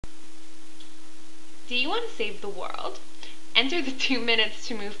Do you want to save the world? Enter the 2 Minutes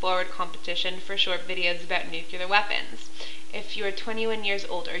to Move Forward competition for short videos about nuclear weapons. If you are 21 years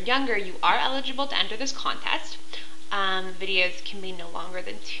old or younger, you are eligible to enter this contest. Videos can be no longer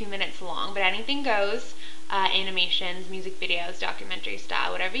than 2 minutes long, but anything goes. Animations, music videos, documentary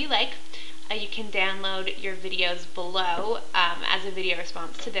style, whatever you like. You can download your videos below as a video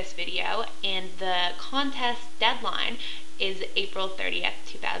response to this video, and the contest deadline is April 30th,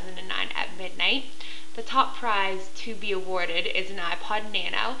 2009 at midnight. The top prize to be awarded is an iPod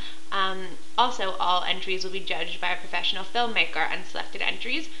nano. Also, all entries will be judged by a professional filmmaker, and selected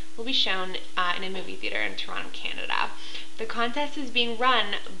entries will be shown in a movie theater in Toronto, Canada. The contest is being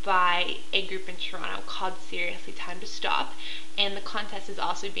run by a group in Toronto called Seriously Time to Stop, and the contest is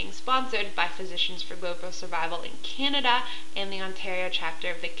also being sponsored by Physicians for Global Survival in Canada and the Ontario chapter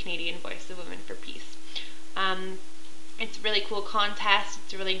of the Canadian Voice of Women for Peace. It's a really cool contest.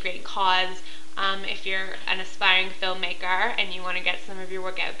 It's a really great cause. If you're an aspiring filmmaker and you want to get some of your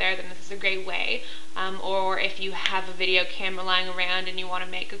work out there, then this is a great way. Or if you have a video camera lying around and you want to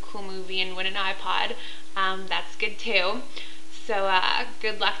make a cool movie and win an iPod, that's good too. So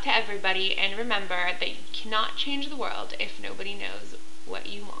good luck to everybody, and remember that you cannot change the world if nobody knows what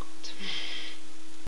you want.